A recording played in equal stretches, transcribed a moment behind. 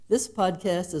This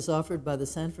podcast is offered by the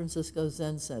San Francisco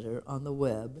Zen Center on the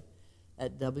web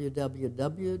at www.sfzc.org.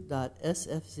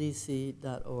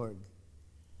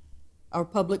 Our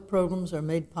public programs are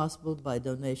made possible by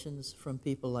donations from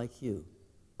people like you.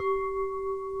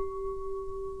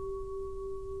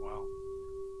 Well,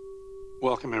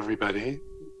 welcome everybody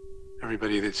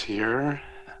that's here,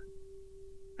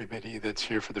 everybody that's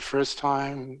here for the first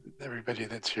time, everybody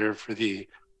that's here for the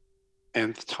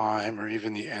nth time or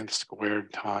even the nth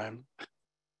squared time.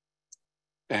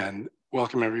 And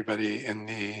welcome everybody in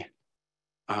the,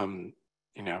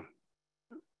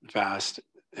 vast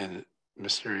and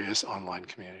mysterious online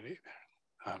community.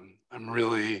 I'm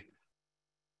really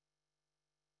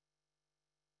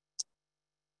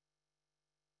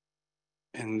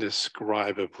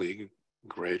indescribably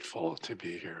grateful to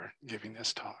be here giving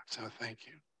this talk, so thank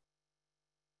you.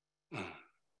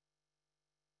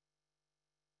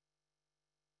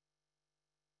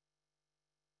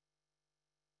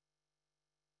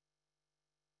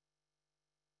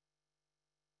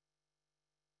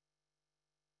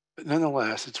 But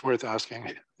nonetheless, it's worth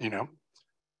asking,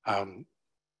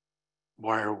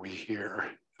 why are we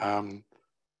here? And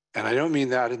I don't mean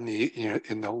that in the,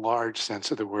 in the large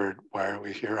sense of the word, why are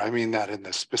we here? I mean that in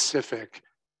the specific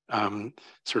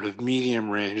sort of medium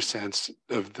range sense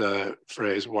of the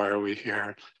phrase, why are we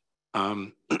here?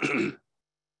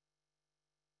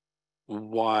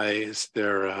 Why is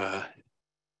there a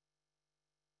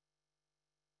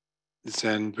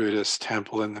Zen Buddhist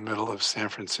temple in the middle of San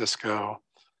Francisco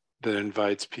that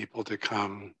invites people to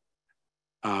come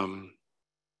on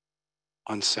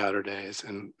Saturdays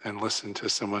and listen to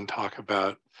someone talk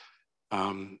about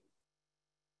a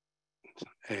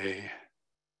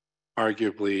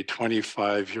arguably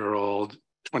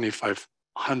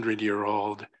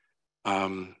 2,500-year-old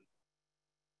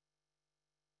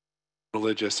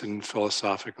religious and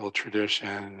philosophical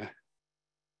tradition?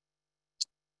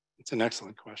 It's an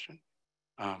excellent question.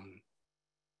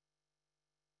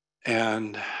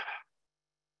 And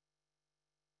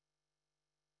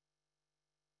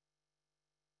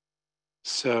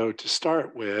so to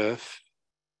start with,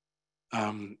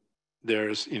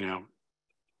 there's,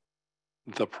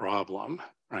 the problem,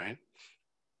 right?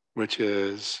 Which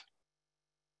is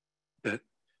that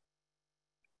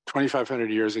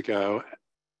 2,500 years ago,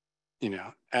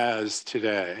 as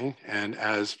today, and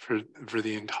as for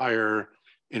the entire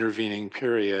intervening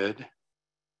period,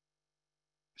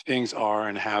 things are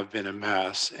and have been a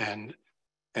mess,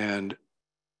 and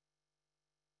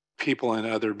people and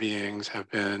other beings have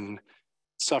been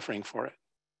suffering for it.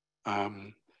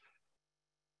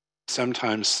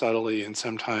 Sometimes subtly and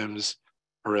sometimes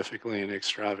horrifically and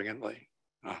extravagantly.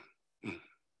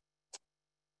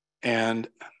 And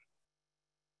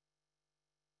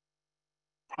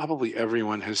probably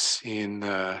everyone has seen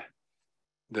the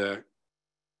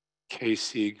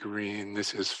K.C. Green,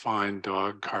 This Is Fine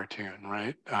dog cartoon,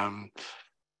 right? An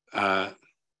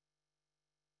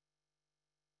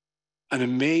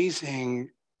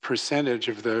amazing percentage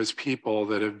of those people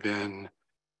that have been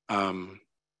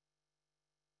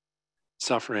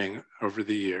suffering over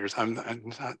the years, I'm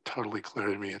not totally clear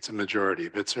to me it's a majority,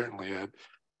 but certainly a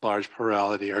large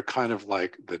plurality are kind of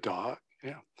like the dog.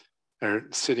 They're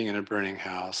sitting in a burning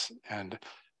house and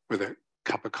with a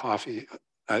cup of coffee.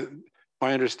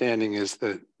 My understanding is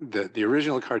that the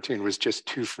original cartoon was just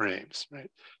 2 frames, right?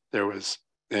 There was,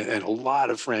 and a lot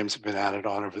of frames have been added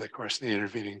on over the course of the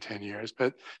intervening 10 years,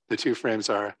 but the 2 frames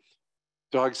are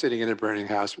dog sitting in a burning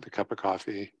house with a cup of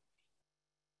coffee.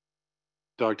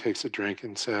 Dog takes a drink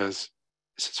and says,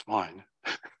 "This is fine."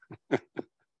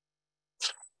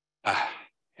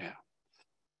 Yeah.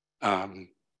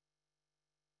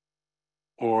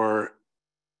 Or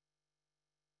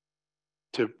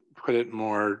to put it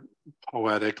more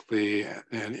poetically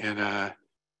and in a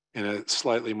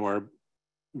slightly more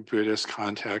Buddhist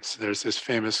context, there's this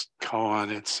famous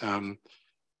koan. It's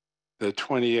the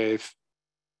 28th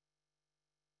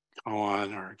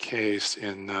koan or case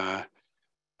in the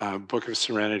Book of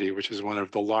Serenity, which is one of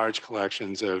the large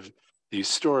collections of these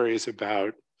stories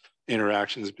about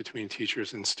interactions between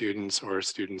teachers and students or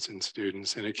students and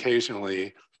students, and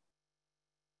occasionally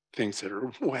things that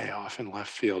are way off in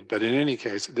left field. But in any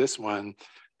case, this one,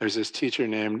 there's this teacher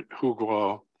named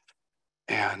Huguo,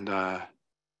 and a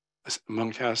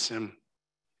monk asks him,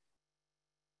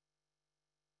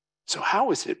 "So how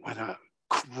is it when a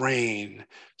crane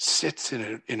sits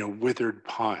in a withered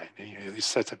pine?" And he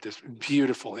sets up this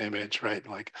beautiful image, right?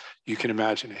 Like you can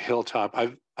imagine a hilltop.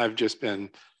 I've just been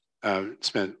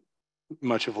spent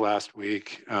much of last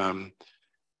week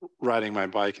riding my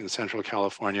bike in Central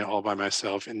California all by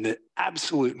myself in the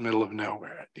absolute middle of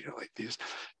nowhere. Like these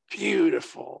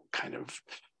beautiful kind of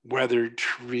weathered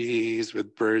trees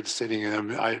with birds sitting in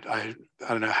them. I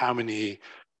don't know how many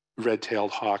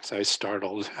red-tailed hawks I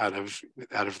startled out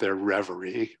of their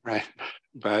reverie, right?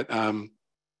 But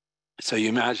so you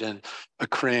imagine a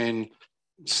crane,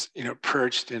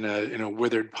 perched in a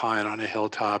withered pine on a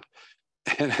hilltop,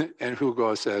 and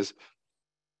Hugo says,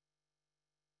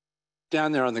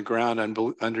 down there on the ground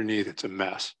underneath, it's a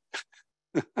mess.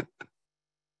 And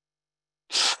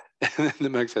then the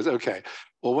monk says, okay,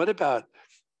 well, what about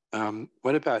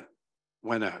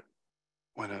when a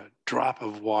drop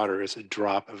of water is a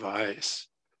drop of ice?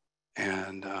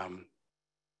 And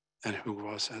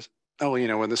Hugo says, oh,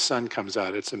 well, when the sun comes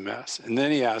out, it's a mess. And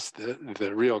then he asks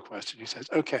the real question. He says,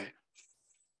 okay,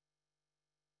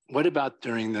 what about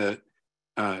during the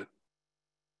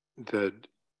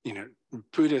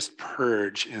Buddhist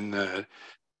purge in the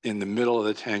middle of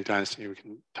the Tang Dynasty? We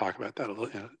can talk about that a little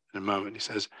in a moment. He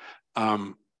says,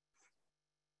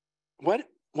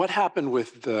 what happened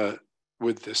with the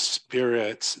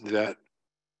spirits that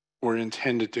were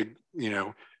intended to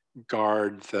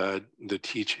guard the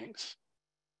teachings?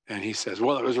 And he says,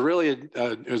 well, it was really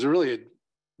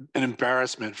an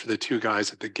embarrassment for the two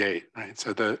guys at the gate, right?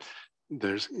 So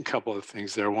there's a couple of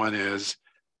things there. One is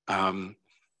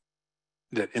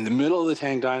that in the middle of the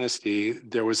Tang Dynasty,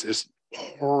 there was this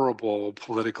horrible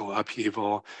political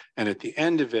upheaval. And at the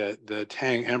end of it, the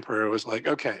Tang emperor was like,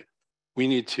 okay, we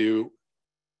need to,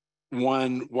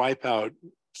 one, wipe out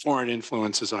foreign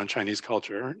influences on Chinese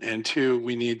culture, and two,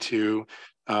 we need to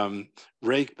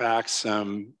rake back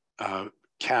some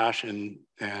cash and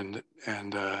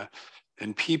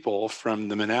people from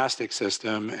the monastic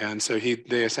system. And so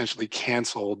they essentially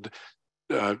canceled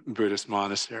Buddhist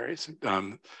monasteries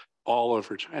all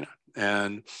over China.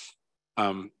 And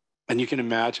you can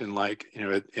imagine, like,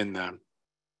 you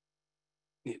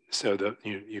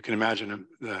can imagine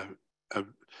a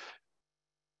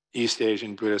East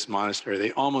Asian Buddhist monastery.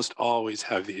 They almost always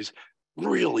have these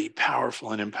really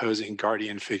powerful and imposing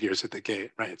guardian figures at the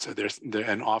gate, right? So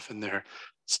and often they're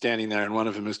standing there, and one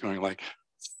of them is going like,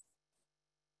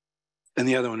 and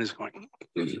the other one is going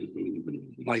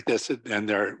like this. And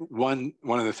one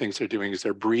of the things they're doing is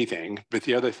they're breathing, but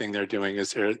the other thing they're doing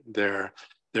is they're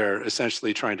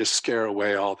essentially trying to scare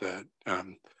away all the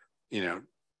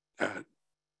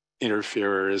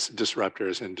interferers,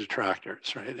 disruptors, and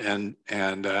detractors, right? And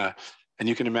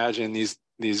you can imagine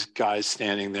these guys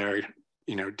standing there,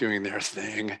 doing their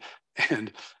thing,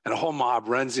 and a whole mob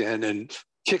runs in and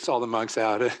kicks all the monks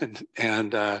out,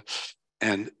 and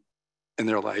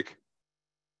they're like,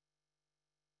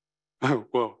 oh,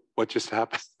 whoa, what just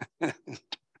happened?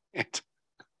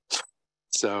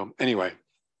 So anyway,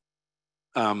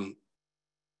 kind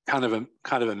of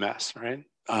a mess, right?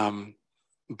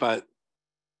 But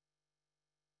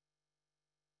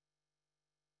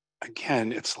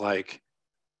again, it's like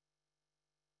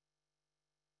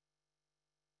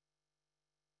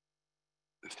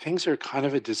things are kind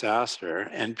of a disaster,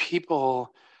 and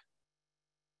people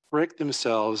trick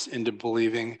themselves into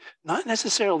believing not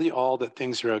necessarily all that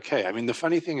things are okay. I mean, the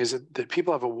funny thing is that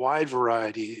people have a wide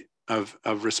variety of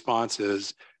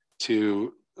responses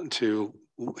to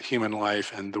human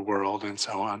life and the world and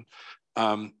so on.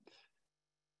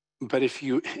 But if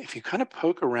you kind of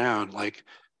poke around, like,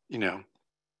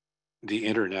 the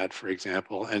internet, for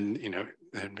example, and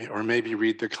or maybe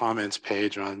read the comments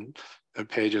page on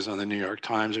pages on the New York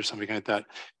Times or something like that,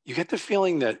 you get the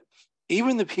feeling that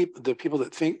even the people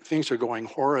that think things are going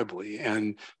horribly,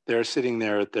 and they're sitting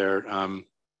there at their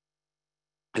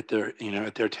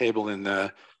table in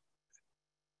the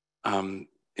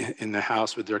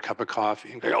house with their cup of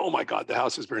coffee and go, oh my God, the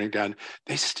house is burning down.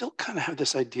 They still kind of have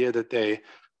this idea that they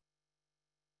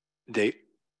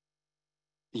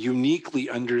uniquely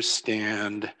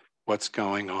understand what's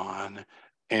going on,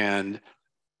 and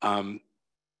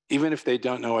even if they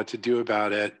don't know what to do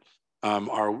about it,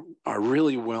 are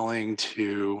really willing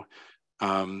to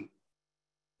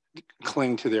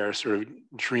cling to their sort of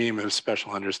dream of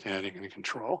special understanding and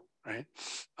control, right?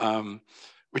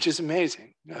 Which is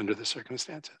amazing under the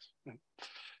circumstances.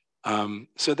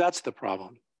 So that's the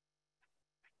problem.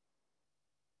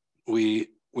 We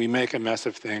make a mess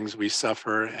of things, we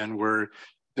suffer, and we're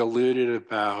deluded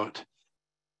about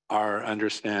our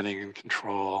understanding and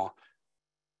control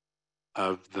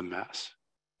of the mess.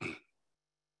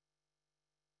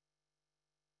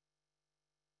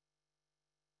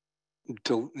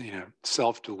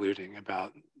 Self-deluding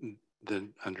about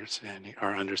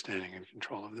our understanding and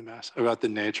control of the mess, about the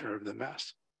nature of the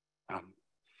mess.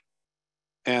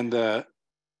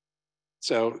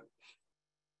 So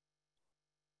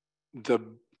the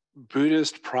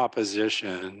Buddhist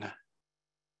proposition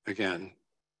again,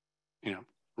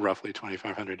 roughly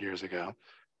 2,500 years ago,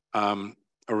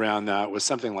 around that was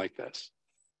something like this.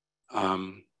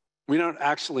 We don't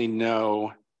actually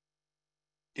know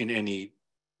in any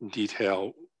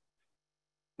detail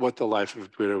what the life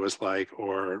of Buddha was like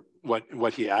or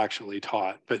what he actually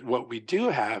taught. But what we do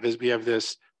have is we have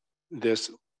this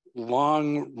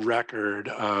long record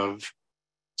of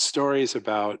stories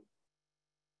about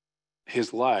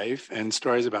his life and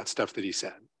stories about stuff that he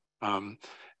said.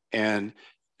 And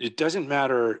it doesn't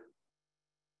matter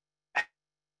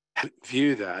how you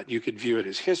view that. You could view it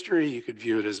as history, you could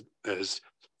view it as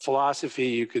philosophy,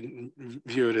 you could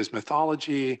view it as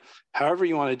mythology, however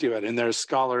you want to do it. And there's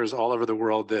scholars all over the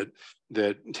world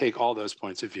that take all those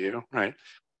points of view, right?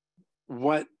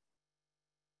 What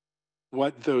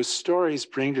those stories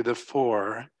bring to the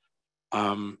fore,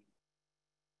 and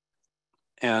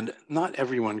not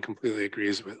everyone completely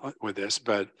agrees with this,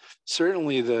 but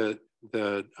certainly with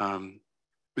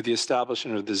the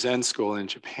establishment of the Zen school in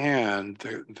Japan,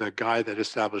 the guy that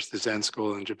established the Zen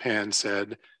school in Japan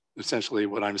said essentially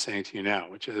what I'm saying to you now,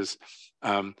 which is,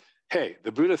 hey,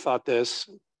 the Buddha thought this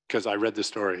because I read the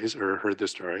stories or heard the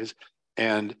stories,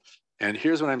 and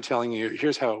here's what I'm telling you,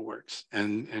 here's how it works.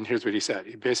 And here's what he said.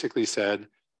 He basically said,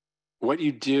 what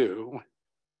you do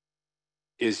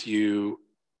is you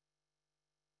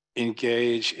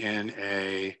engage in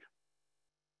a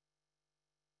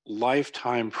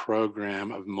lifetime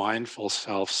program of mindful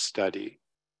self-study,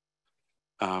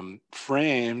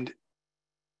 framed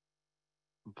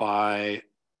by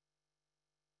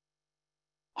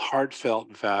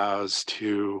heartfelt vows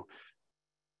to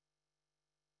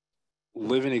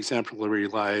live an exemplary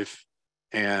life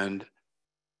and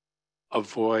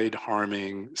avoid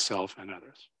harming self and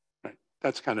others. Right?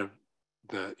 That's kind of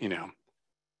the,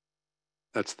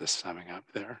 that's the summing up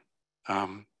there.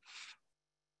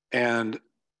 And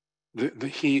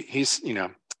he's,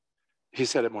 he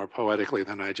said it more poetically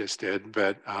than I just did,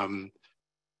 but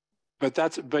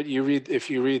you read, if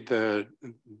you read the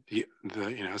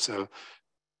so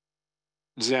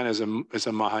Zen is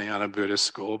a Mahayana Buddhist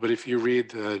school, but if you read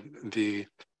the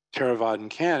Theravadan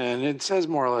canon, it says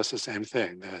more or less the same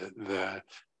thing.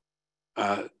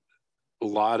 A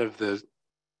lot of the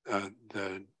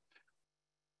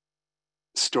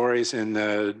stories in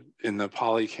the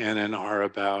Pali Canon are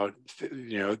about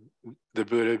the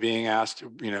Buddha being asked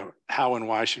how and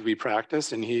why should we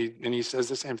practice, and he says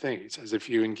the same thing. He says if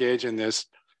you engage in this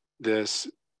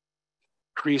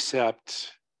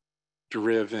precept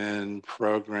driven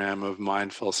program of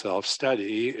mindful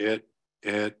self-study,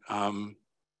 it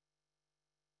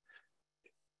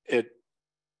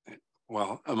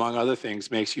well, among other things,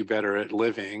 makes you better at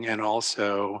living, and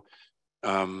also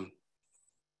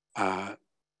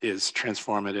is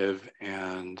transformative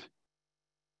and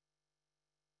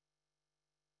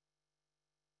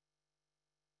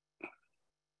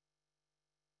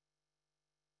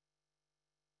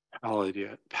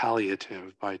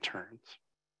palliative by turns.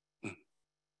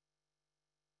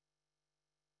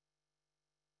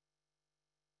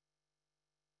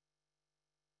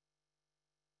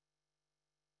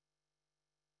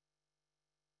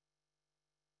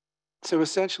 So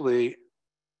essentially,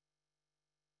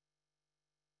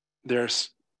 they're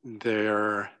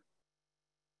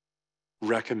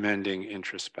recommending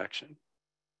introspection,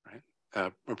 right?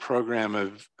 A program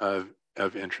of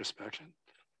introspection.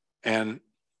 And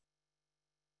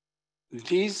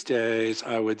these days,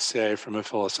 I would say, from a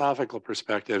philosophical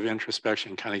perspective,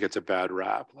 introspection kind of gets a bad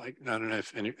rap. Like, I don't know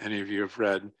if any of you have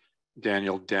read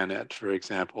Daniel Dennett, for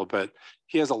example, but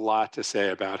he has a lot to say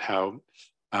about how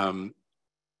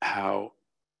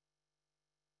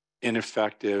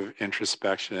ineffective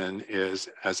introspection is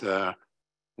as a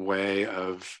way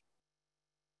of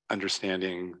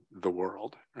understanding the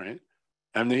world, right?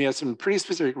 And he has some pretty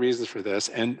specific reasons for this.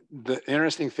 And the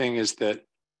interesting thing is that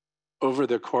over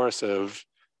the course of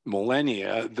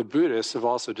millennia, the Buddhists have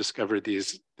also discovered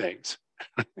these things,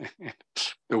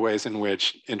 the ways in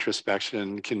which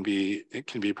introspection can be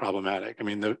problematic. I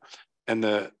mean, the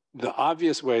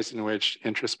obvious ways in which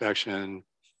introspection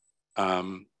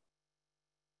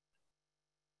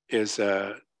is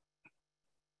a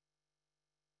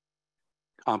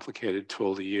complicated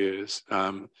tool to use,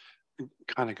 kind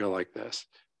of go like this.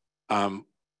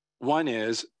 One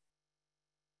is,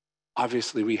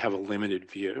 obviously, we have a limited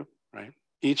view, right?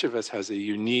 Each of us has a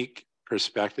unique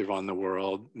perspective on the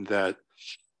world that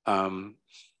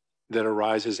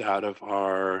arises out of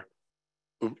our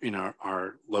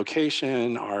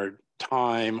location, our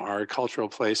time, our cultural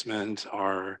placement,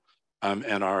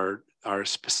 and our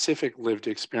specific lived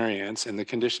experience and the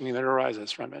conditioning that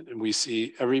arises from it.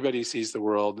 And everybody sees the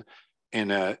world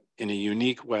in a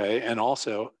unique way, and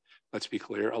also, let's be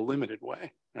clear, a limited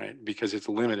way, right? Because it's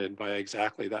limited by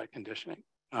exactly that conditioning,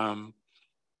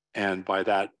 and by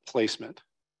that placement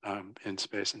in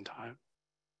space and time.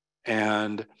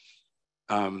 And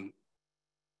we've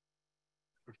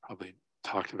probably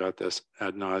talked about this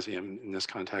ad nauseum in this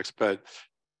context, but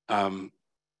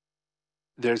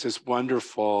there's this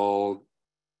wonderful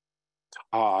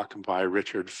talk by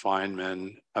Richard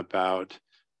Feynman about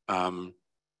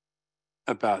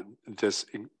this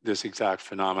exact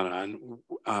phenomenon,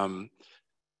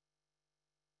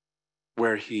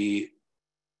 where he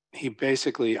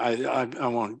basically, I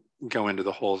won't go into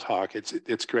the whole talk.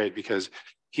 It's great because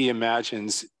he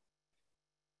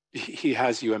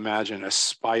has you imagine a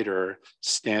spider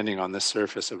standing on the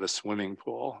surface of a swimming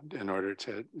pool in order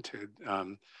to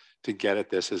get at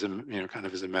this as a, kind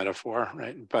of as a metaphor,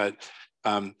 right? But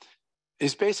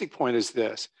his basic point is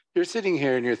this: you're sitting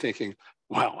here and you're thinking,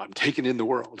 wow, I'm taking in the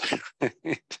world.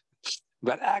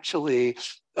 But actually,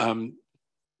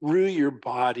 through your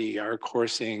body are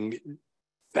coursing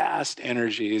vast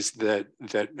energies that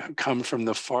come from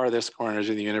the farthest corners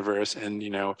of the universe, and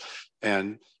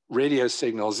and radio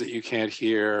signals that you can't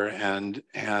hear, and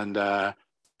the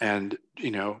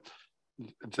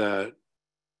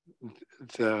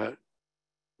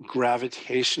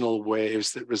gravitational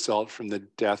waves that result from the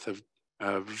death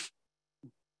of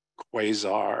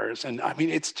quasars. And I mean,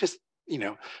 it's just,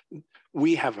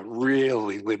 we have a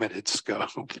really limited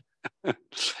scope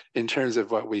in terms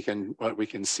of what we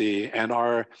can see, and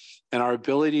our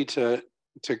ability to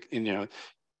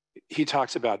he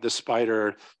talks about the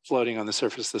spider floating on the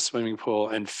surface of the swimming pool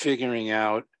and figuring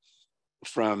out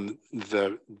from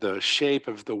the shape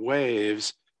of the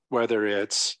waves whether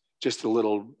it's just a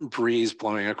little breeze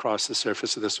blowing across the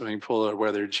surface of the swimming pool or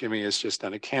whether Jimmy has just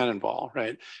done a cannonball,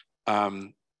 right?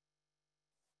 And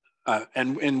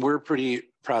we're pretty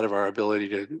proud of our ability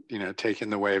to take in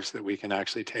the waves that we can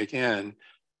actually take in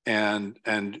and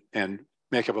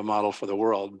make up a model for the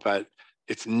world, but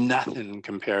it's nothing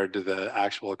compared to the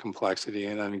actual complexity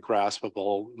and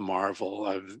ungraspable marvel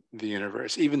of the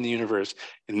universe, even the universe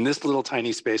in this little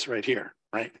tiny space right here,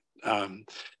 right?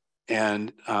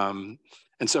 And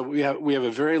so we have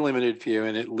a very limited view,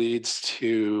 and it leads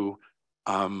to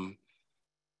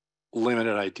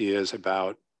limited ideas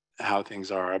about how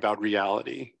things are, about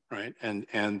reality, right? And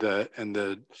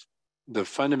the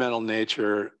fundamental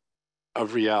nature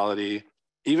of reality.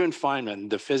 Even Feynman,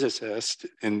 the physicist,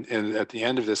 and at the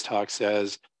end of this talk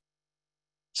says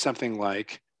something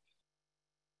like,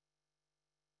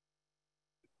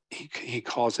 he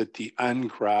calls it the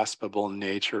ungraspable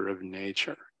nature of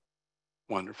nature.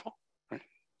 Wonderful, right?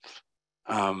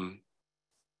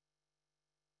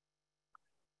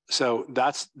 So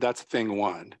that's thing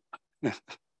one.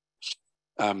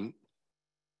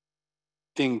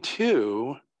 Thing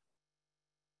two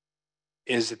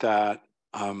is that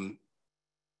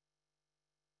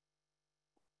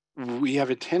we have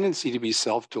a tendency to be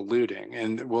self-deluding,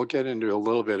 and we'll get into a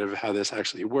little bit of how this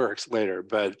actually works later,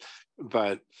 but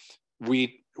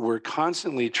we're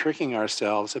constantly tricking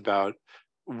ourselves about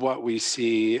what we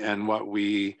see and what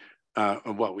we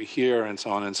hear and so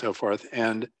on and so forth.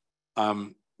 And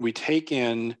we take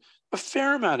in a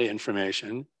fair amount of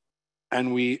information,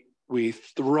 and we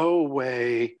throw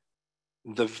away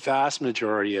the vast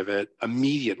majority of it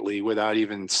immediately without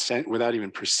even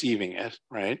perceiving it,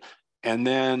 right? And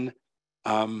then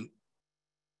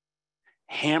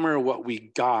hammer what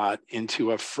we got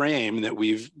into a frame that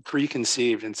we've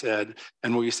preconceived and said,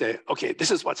 and we say, okay, this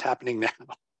is what's happening now,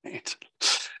 right?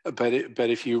 But if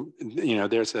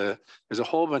there's a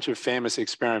whole bunch of famous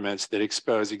experiments that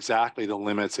expose exactly the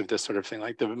limits of this sort of thing.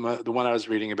 Like the one I was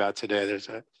reading about today, there's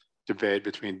a debate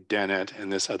between Dennett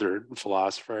and this other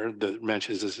philosopher that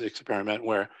mentions this experiment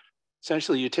where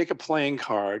essentially you take a playing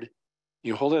card,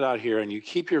 you hold it out here, and you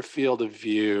keep your field of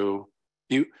view.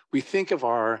 We think of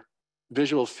our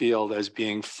visual field as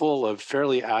being full of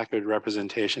fairly accurate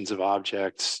representations of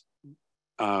objects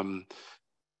in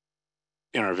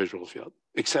our visual field,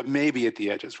 except maybe at the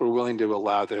edges. We're willing to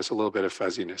allow there's a little bit of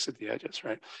fuzziness at the edges,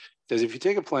 right? Because if you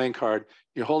take a playing card,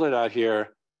 you hold it out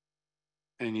here,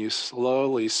 and you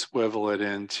slowly swivel it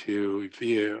into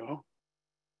view,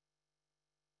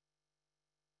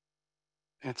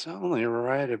 it's only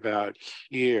right about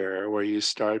here where you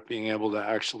start being able to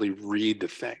actually read the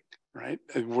thing, right?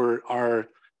 The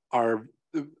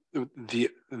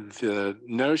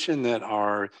notion that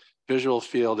our visual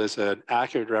field is an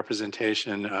accurate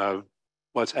representation of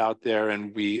what's out there,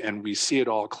 and we see it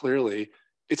all clearly,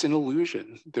 it's an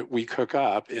illusion that we cook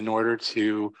up in order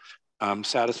to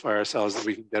satisfy ourselves that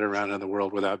we can get around in the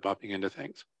world without bumping into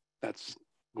things. That's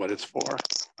what it's for,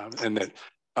 and that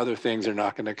other things are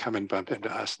not going to come and bump into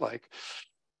us like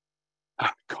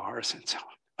cars and so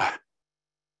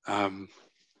on.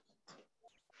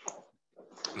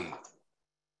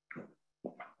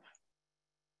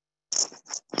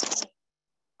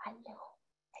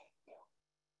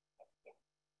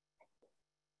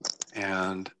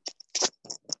 And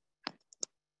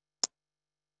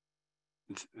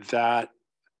that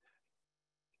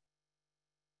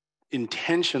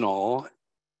intentional,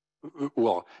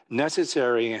 well,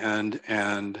 necessary and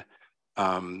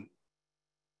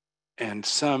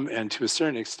to a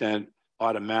certain extent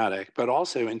automatic, but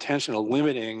also intentional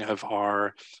limiting of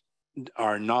our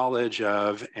knowledge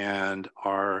of and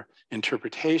our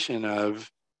interpretation of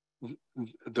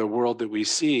the world that we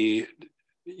see,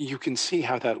 you can see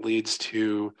how that leads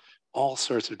to all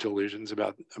sorts of delusions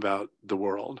about the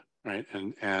world, right?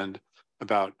 And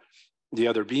about the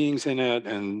other beings in it,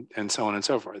 and so on and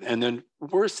so forth. And then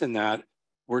worse than that,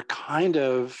 we're kind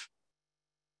of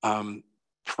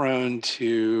prone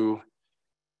to,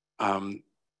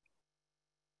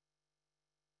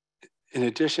 in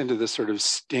addition to the sort of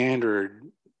standard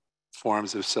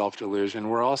forms of self-delusion,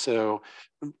 we're also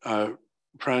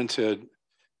prone to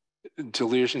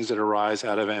delusions that arise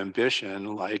out of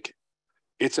ambition, like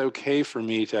it's okay for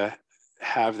me to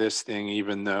have this thing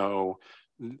even though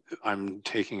I'm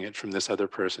taking it from this other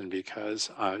person because,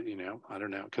 you know, I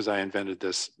don't know, because I invented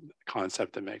this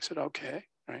concept that makes it okay,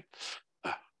 right?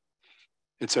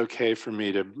 It's okay for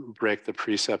me to break the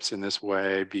precepts in this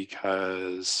way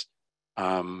because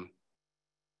I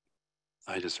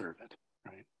deserve it,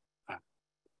 right?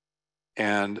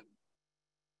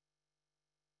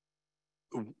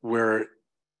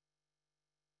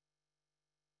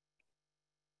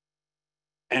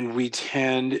 And we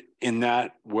tend in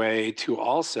that way to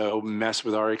also mess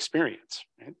with our experience,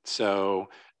 right? So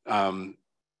one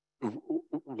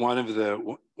of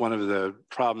the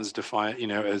problems defined, you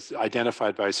know, as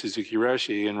identified by Suzuki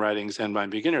Roshi in writing Zen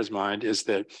Mind Beginner's Mind, is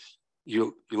that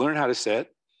you learn how to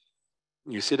sit,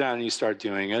 you sit down and you start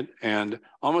doing it, and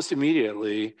almost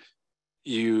immediately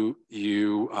you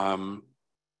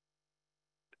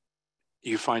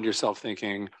find yourself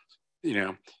thinking, you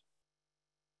know,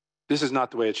 this is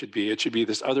not the way it should be. It should be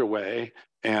this other way,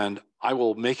 and I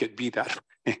will make it be that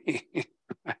way.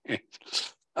 Right?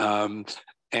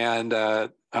 And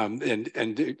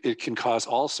it can cause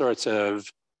all sorts of,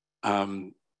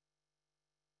 well,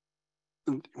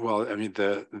 I mean,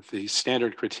 the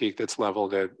standard critique that's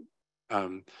leveled at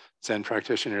Zen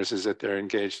practitioners is that they're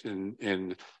engaged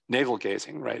in navel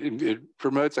gazing, right? It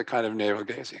promotes a kind of navel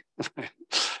gazing, right?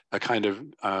 a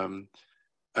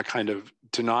kind of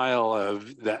denial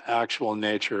of the actual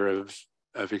nature of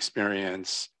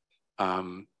experience,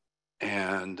 and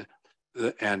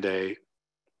a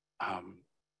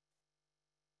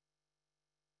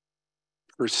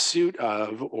pursuit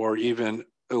of, or even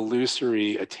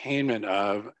illusory attainment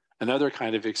of, another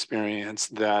kind of experience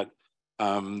that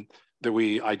that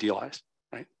we idealize,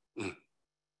 right?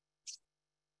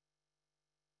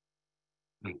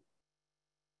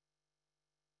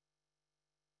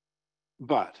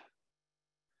 But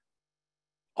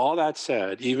all that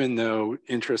said, even though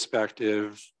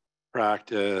introspective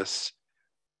practice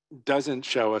doesn't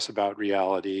show us about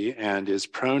reality and is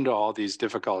prone to all these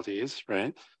difficulties,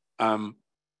 right?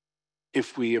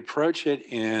 If we approach it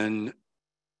in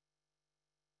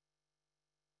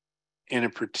a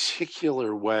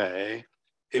particular way,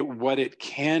 what it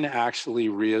can actually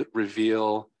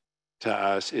reveal to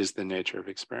us is the nature of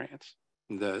experience.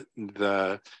 To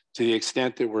the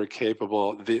extent that we're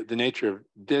capable, the nature of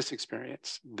this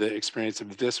experience, the experience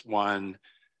of this one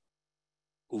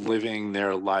living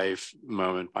their life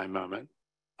moment by moment,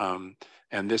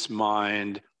 and this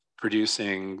mind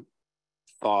producing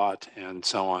thought and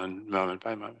so on moment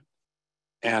by moment.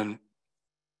 And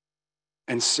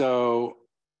so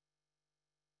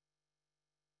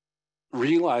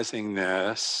realizing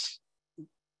this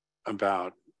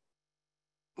about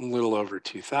a little over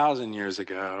 2,000 years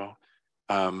ago,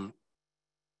 the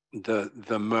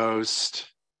most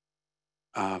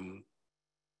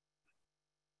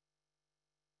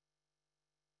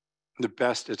the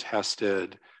best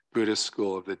attested Buddhist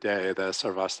school of the day, the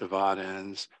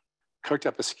Sarvastivadins, cooked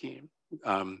up a scheme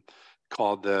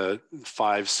called the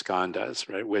 5 skandhas,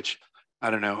 right? Which, I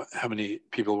don't know how many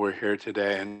people were here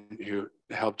today and who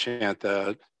helped chant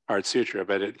the Heart Sutra,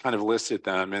 but it kind of listed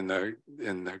them in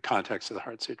the context of the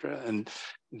Heart Sutra. And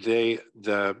the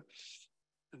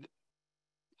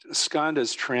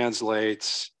skandhas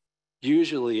translates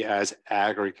usually as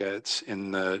aggregates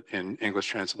in English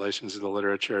translations of the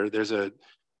literature. There's a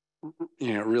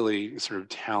really sort of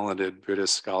talented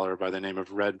Buddhist scholar by the name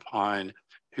of Red Pine,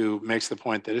 who makes the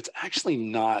point that it's actually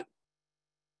not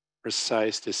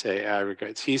precise to say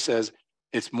aggregates. He says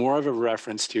it's more of a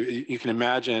reference to, you can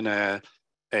imagine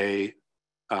a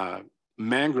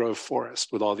mangrove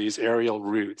forest with all these aerial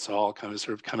roots all kind of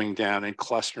sort of coming down and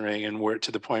clustering, and we're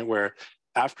to the point where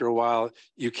after a while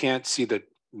you can't see the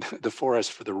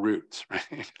forest for the roots,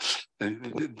 right?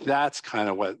 And that's kind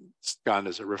of what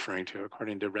skandhas are referring to,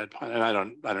 according to Red Pine. And I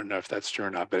don't know if that's true or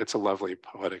not, but it's a lovely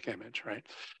poetic image, right?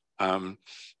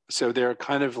 So they're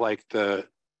kind of like the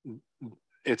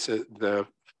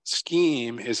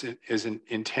scheme is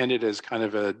intended as kind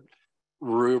of a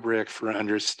rubric for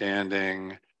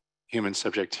understanding human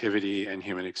subjectivity and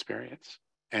human experience,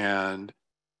 and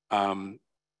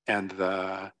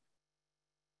the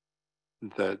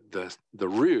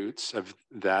roots of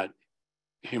that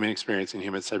human experience and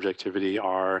human subjectivity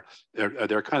are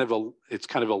they're kind of it's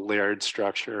kind of a layered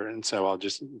structure, and so I'll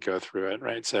just go through it,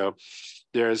 right? So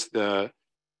there's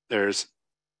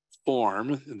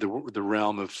form, the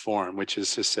realm of form, which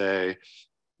is to say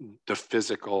the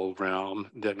physical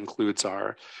realm that includes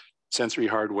our sensory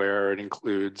hardware. It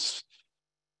includes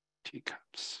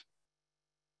teacups.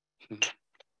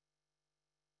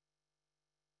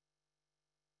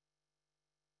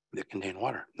 That contain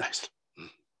water. Nice.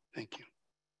 Thank you.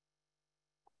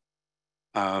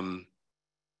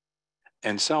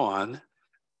 And so on.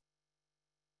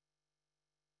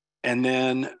 And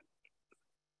then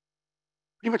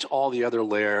pretty much all the other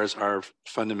layers are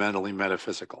fundamentally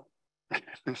metaphysical.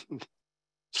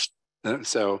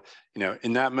 So,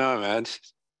 in that moment,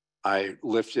 I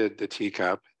lifted the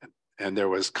teacup and there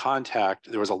was contact.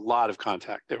 There was a lot of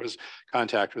contact. There was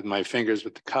contact with my fingers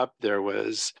with the cup. There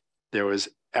was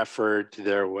effort.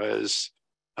 There was,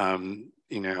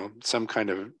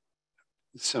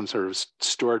 some sort of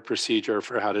stored procedure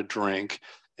for how to drink.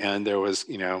 And there was,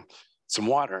 some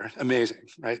water. Amazing,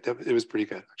 right? It was pretty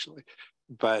good, actually.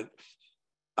 But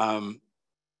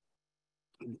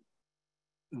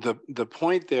the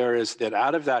point there is that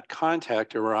out of that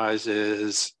contact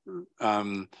arises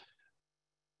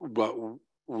what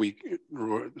we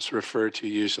refer to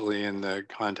usually in the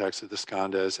context of the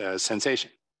skandhas as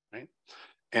sensation, right?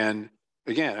 And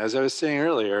again, as I was saying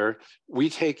earlier, we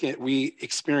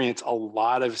experience a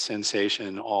lot of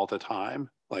sensation all the time,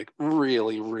 like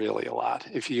really, really a lot.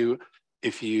 If you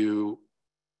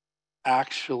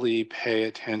actually pay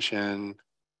attention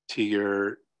to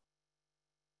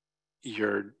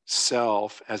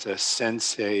yourself as a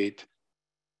sensate,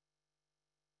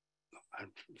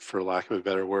 for lack of a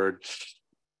better word,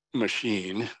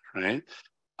 machine, right?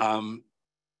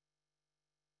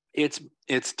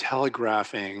 It's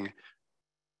telegraphing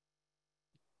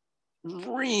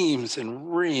reams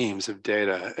and reams of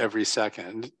data every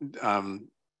second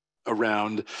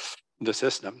around the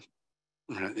system,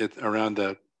 around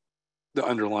the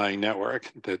underlying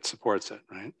network that supports it,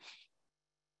 right?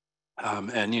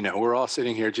 And we're all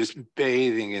sitting here just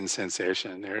bathing in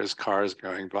sensation. There's cars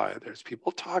going by. There's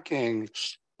people talking.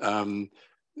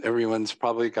 Everyone's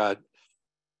probably got,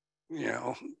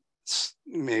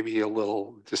 maybe a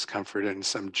little discomfort in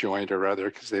some joint or other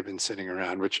because they've been sitting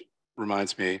around, which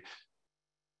reminds me,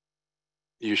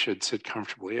 you should sit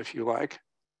comfortably if you like.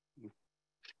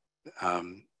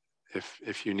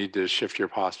 If you need to shift your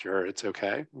posture, it's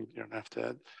okay. You don't have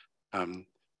to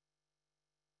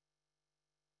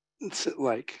sit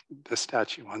like the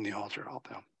statue on the altar,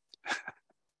 although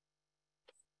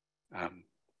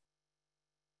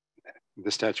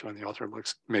the statue on the altar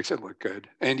makes it look good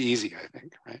and easy, I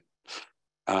think, right?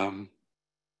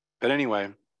 But anyway,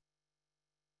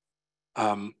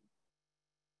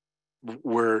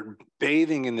 we're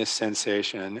bathing in this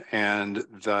sensation, and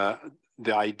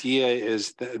the idea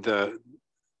is the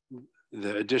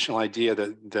additional idea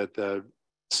that the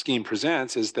scheme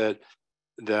presents is that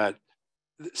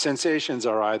sensations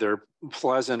are either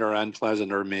pleasant or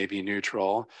unpleasant or maybe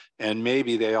neutral, and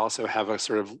maybe they also have a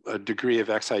sort of a degree of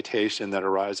excitation that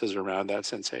arises around that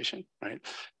sensation, right?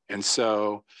 And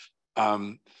so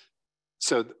on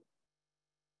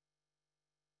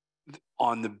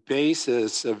the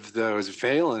basis of those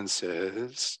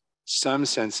valences, some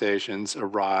sensations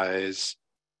arise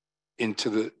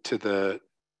into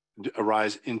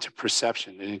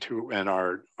perception and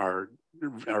are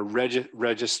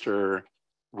register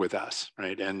with us,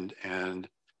 right? And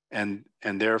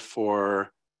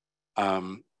therefore,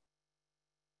 so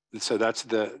that's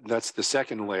the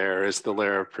second layer, is the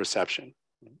layer of perception.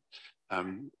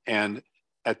 And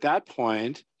at that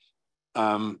point,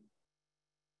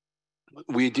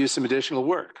 we do some additional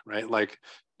work, right? Like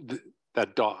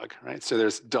that dog, right? So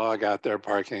there's a dog out there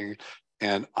barking,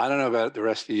 And I don't know about the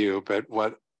rest of you, but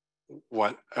what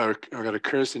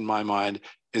occurs in my mind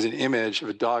is an image of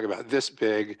a dog about this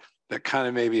big that kind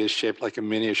of maybe is shaped like a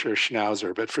miniature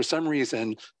schnauzer, but for some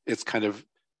reason it's kind of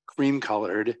cream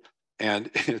colored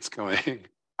and it's going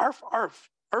arf, arf,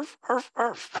 arf, arf,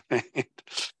 arf.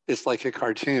 It's like a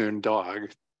cartoon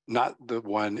dog, not the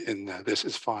one in the This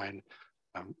Is Fine,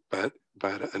 but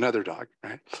another dog,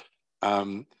 right?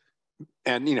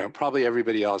 And probably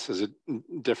everybody else has a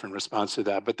different response to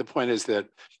that. But the point is that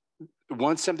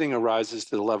once something arises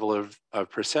to the level of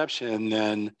perception,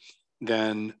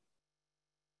 then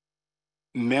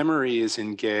memory is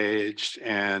engaged,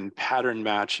 and pattern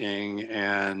matching,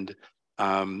 and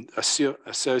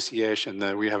association,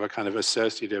 that we have a kind of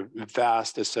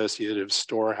vast associative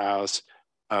storehouse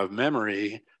of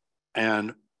memory.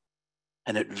 And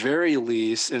at very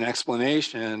least, an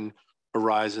explanation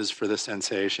arises for the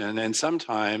sensation. And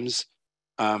sometimes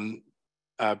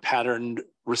patterned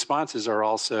responses are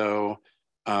also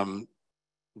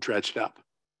dredged up,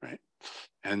 right?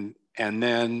 And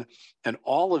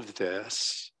all of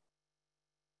this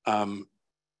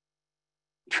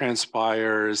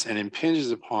transpires and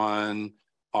impinges upon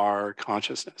our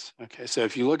consciousness. Okay, so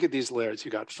if you look at these layers,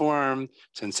 you got form,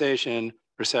 sensation,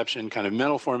 perception, kind of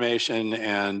mental formation,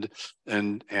 and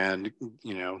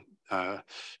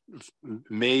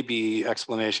maybe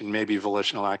explanation, maybe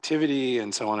volitional activity,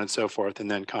 and so on and so forth, and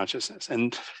then consciousness.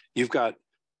 And you've got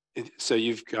a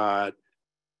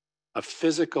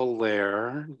physical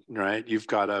layer, right? You've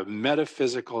got a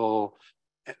metaphysical,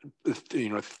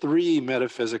 three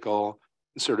metaphysical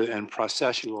sort of and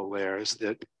processual layers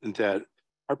that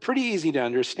are pretty easy to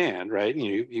understand, right?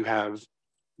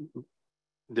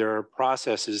 There are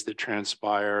processes that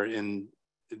transpire in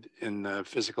the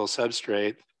physical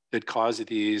substrate that cause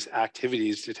these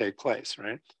activities to take place,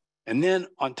 right? And then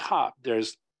on top,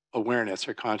 there's awareness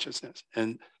or consciousness.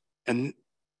 And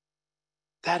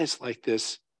that is like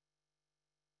this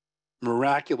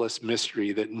miraculous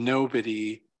mystery that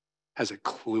nobody has a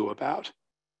clue about.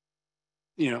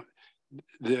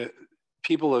 The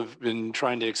people have been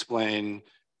trying to explain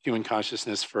human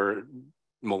consciousness for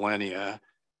millennia,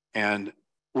 and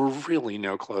we're really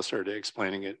no closer to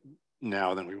explaining it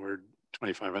now than we were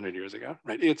 2,500 years ago,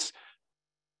 right?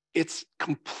 It's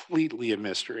completely a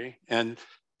mystery. And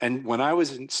when I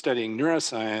was studying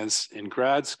neuroscience in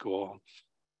grad school,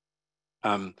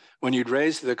 when you'd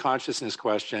raise the consciousness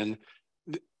question,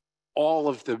 all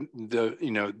of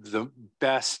the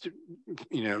best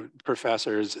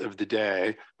professors of the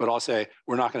day would all say,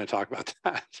 we're not going to talk about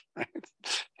that, right?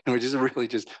 And we just really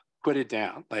just put it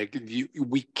down. Like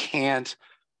we can't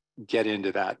get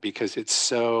into that because it's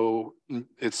so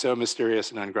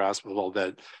mysterious and ungraspable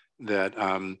that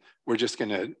we're just going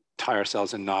to tie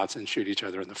ourselves in knots and shoot each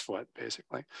other in the foot,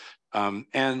 basically.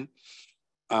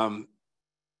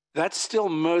 That's still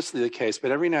mostly the case,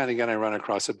 but every now and again I run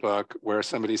across a book where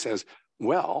somebody says,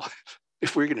 well,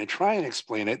 if we're going to try and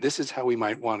explain it, this is how we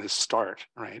might want to start,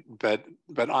 right? But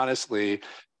honestly,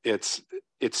 it's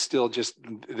still just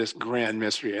this grand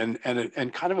mystery and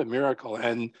kind of a miracle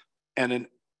and an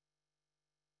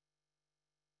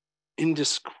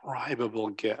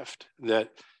indescribable gift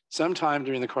that sometime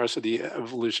during the course of the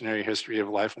evolutionary history of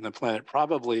life on the planet,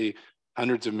 probably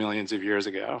hundreds of millions of years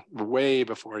ago, way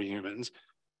before humans,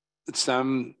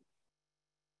 some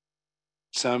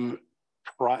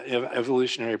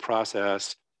evolutionary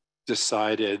process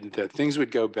decided that things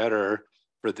would go better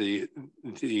for the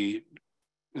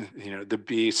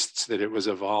beasts that it was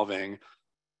evolving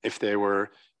if they were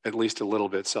at least a little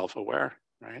bit self-aware,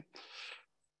 right?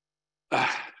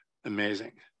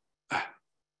 Amazing.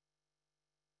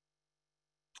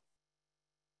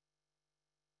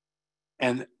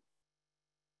 And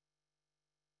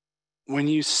when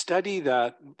you study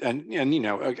that, and I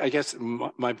guess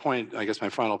my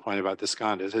final point about the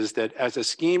skandhas is that as a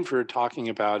scheme for talking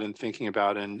about and thinking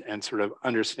about and sort of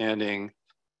understanding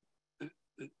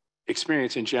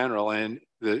experience in general and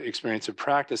the experience of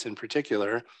practice in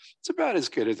particular, it's about as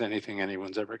good as anything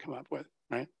anyone's ever come up with,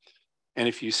 right? And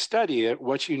if you study it,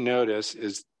 what you notice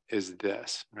is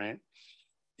this, right?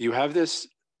 You have this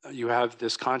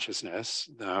consciousness,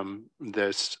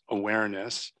 this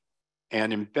awareness.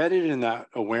 And embedded in that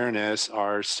awareness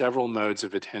are several modes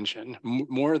of attention,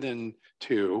 more than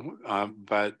two,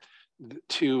 but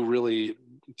two really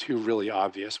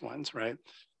obvious ones, right?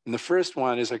 And the first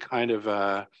one is a kind of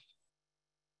a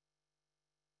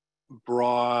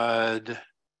broad,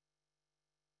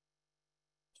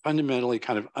 fundamentally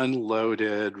kind of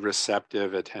unloaded,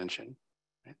 receptive attention,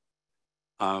 right?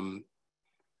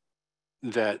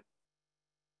 That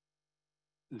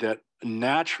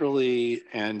naturally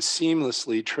and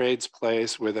seamlessly trades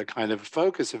place with a kind of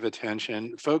focused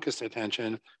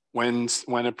attention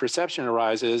when a perception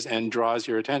arises and draws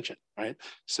your attention, right?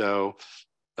 So,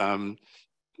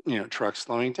 truck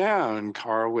slowing down,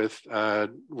 car with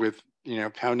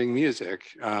pounding music,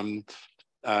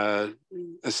 a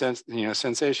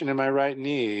sensation in my right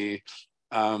knee,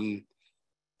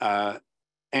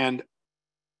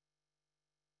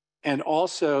 and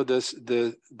also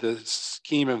the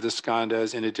scheme of the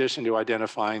skandhas, in addition to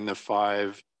identifying the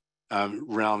five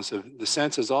realms of the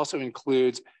senses, also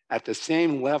includes at the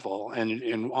same level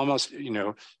and almost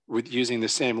with using the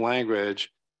same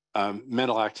language,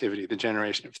 mental activity, the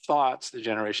generation of thoughts, the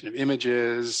generation of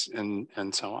images, and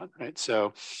so on, right?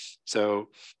 So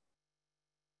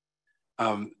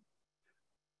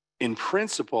in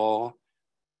principle,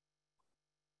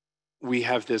 we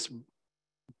have this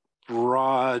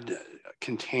broad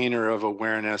container of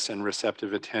awareness and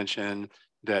receptive attention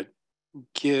that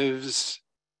gives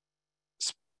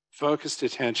focused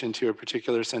attention to a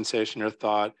particular sensation or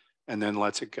thought and then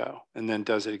lets it go and then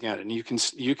does it again. And you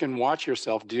can watch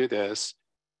yourself do this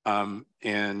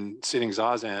in sitting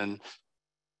zazen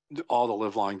all the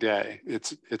live long day.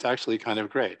 It's actually kind of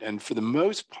great. And for the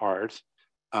most part,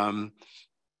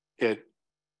 it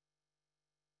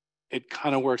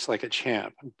kind of works like a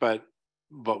champ, but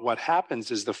what happens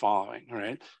is the following,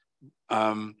 right?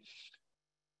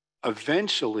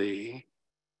 Eventually,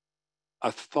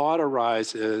 a thought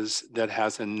arises that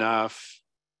has enough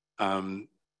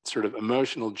sort of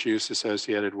emotional juice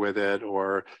associated with it,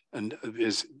 or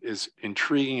is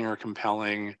intriguing or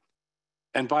compelling.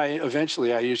 And by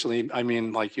eventually, I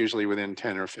mean like usually within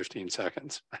 10 or 15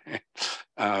 seconds, right?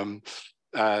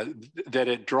 That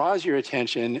it draws your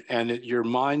attention and your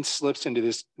mind slips into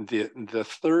the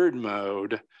third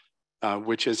mode,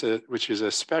 which is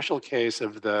a special case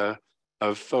of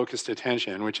focused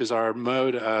attention, which is our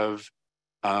mode of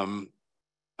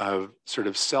sort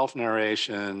of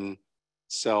self-narration,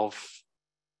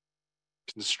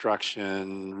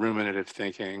 self-construction, ruminative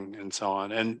thinking, and so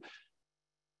on. And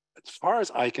as far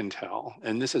as I can tell,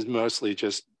 and this is mostly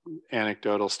just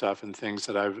anecdotal stuff and things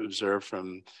that I've observed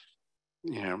from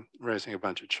raising a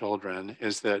bunch of children,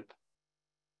 is that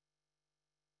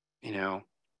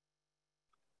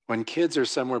when kids are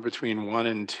somewhere between 1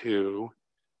 and 2,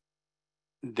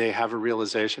 they have a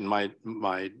realization. My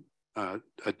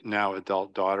now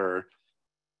adult daughter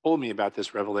told me about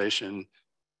this revelation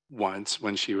once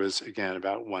when she was, again,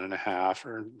 about 1.5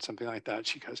 or something like that.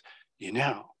 She goes,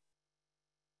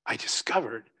 I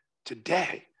discovered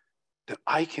today that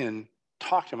I can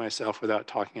talk to myself without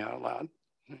talking out loud.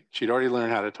 She'd already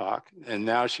learned how to talk, and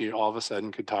now she all of a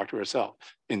sudden could talk to herself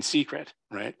in secret,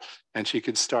 right? And she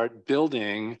could start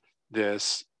building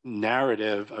this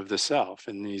narrative of the self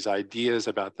and these ideas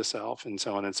about the self and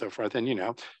so on and so forth.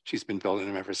 And, she's been building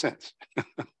them ever since.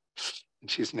 And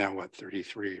she's now,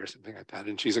 33 or something like that.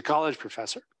 And she's a college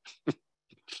professor.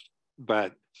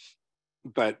 but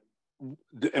I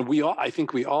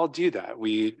think we all do that.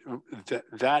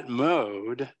 That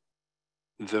mode,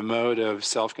 the mode of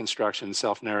self-construction,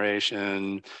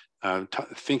 self-narration,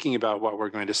 thinking about what we're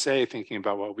going to say, thinking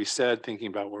about what we said, thinking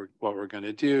about what we're going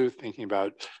to do, thinking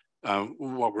about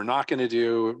what we're not going to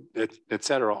do, et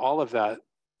cetera. All of that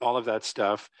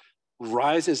stuff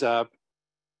rises up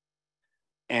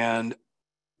and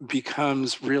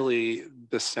becomes really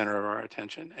the center of our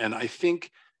attention. And I think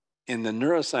in the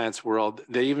neuroscience world,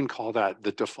 they even call that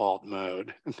the default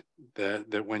mode.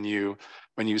 that when you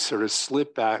sort of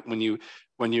slip back, when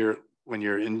you're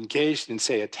engaged in,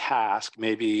 say, a task,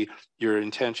 maybe your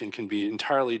intention can be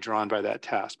entirely drawn by that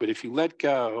task. But if you let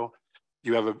go,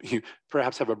 you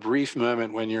perhaps have a brief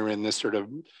moment when you're in this sort of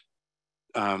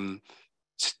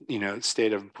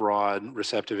state of broad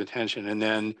receptive attention, and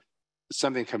then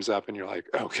something comes up and you're like,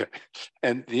 okay.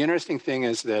 And the interesting thing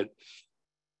is that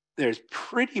there's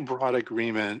pretty broad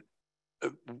agreement,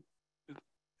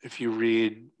 if you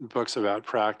read books about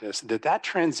practice, that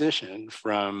transition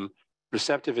from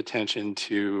receptive attention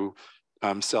to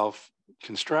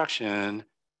self-construction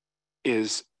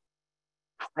is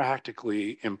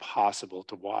practically impossible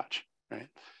to watch, right?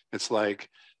 It's like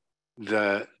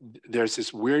there's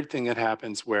this weird thing that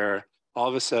happens where all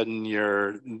of a sudden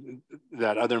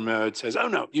that other mode says, oh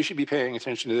no, you should be paying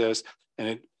attention to this.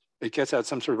 And it gets out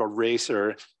some sort of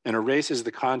eraser and erases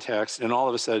the context, and all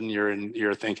of a sudden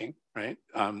you're thinking, right?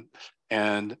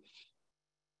 And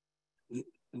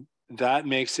that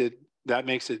makes it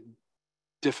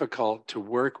difficult to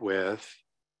work with.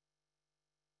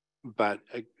 But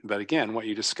again, what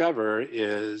you discover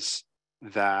is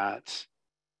that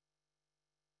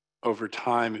over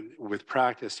time with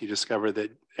practice, you discover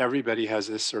that everybody has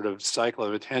this sort of cycle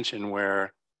of attention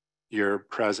where you're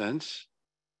present,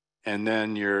 and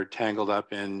then you're tangled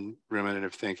up in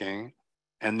ruminative thinking,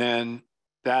 and then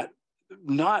that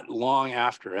not long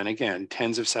after, and again,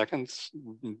 tens of seconds,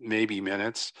 maybe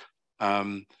minutes,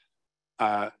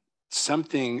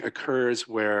 something occurs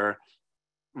where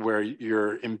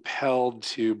you're impelled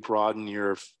to broaden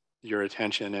your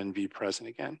attention and be present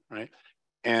again, right?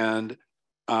 And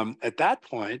at that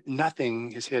point,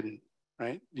 nothing is hidden,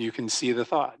 right? You can see the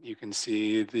thought, you can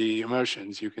see the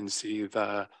emotions, you can see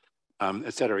the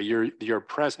et cetera. You're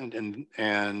present, and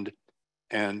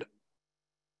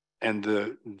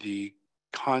the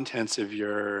contents of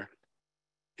your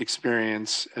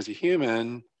experience as a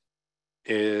human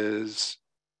is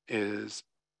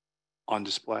on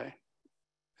display.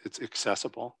 It's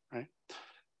accessible, right?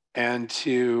 And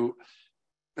to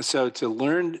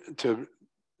learn to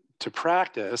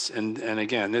practice, and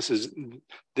again, this is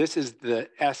the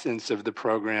essence of the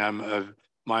program of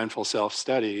mindful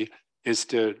self-study, is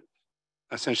to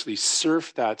essentially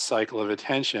surf that cycle of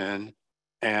attention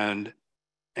and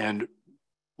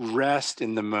rest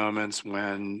in the moments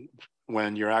when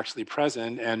you're actually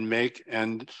present,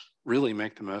 and really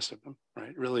make the most of them,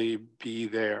 right? Really be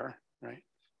there, right?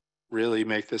 Really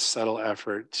make this subtle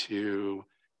effort to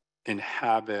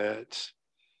inhabit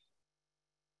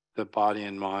the body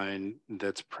and mind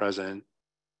that's present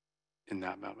in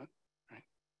that moment, right?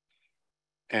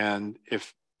 And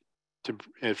if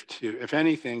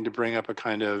anything, to bring up a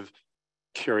kind of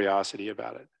curiosity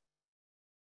about it.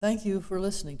 Thank you for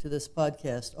listening to this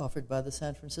podcast offered by the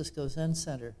San Francisco Zen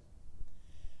Center.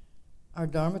 Our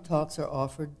Dharma talks are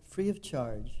offered free of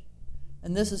charge,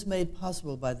 and this is made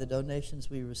possible by the donations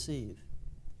we receive.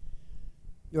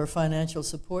 Your financial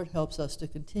support helps us to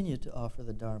continue to offer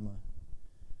the Dharma.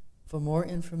 For more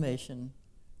information,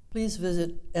 please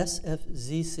visit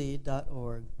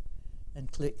sfzc.org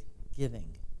and click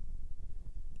Giving.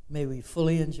 May we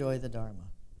fully enjoy the Dharma.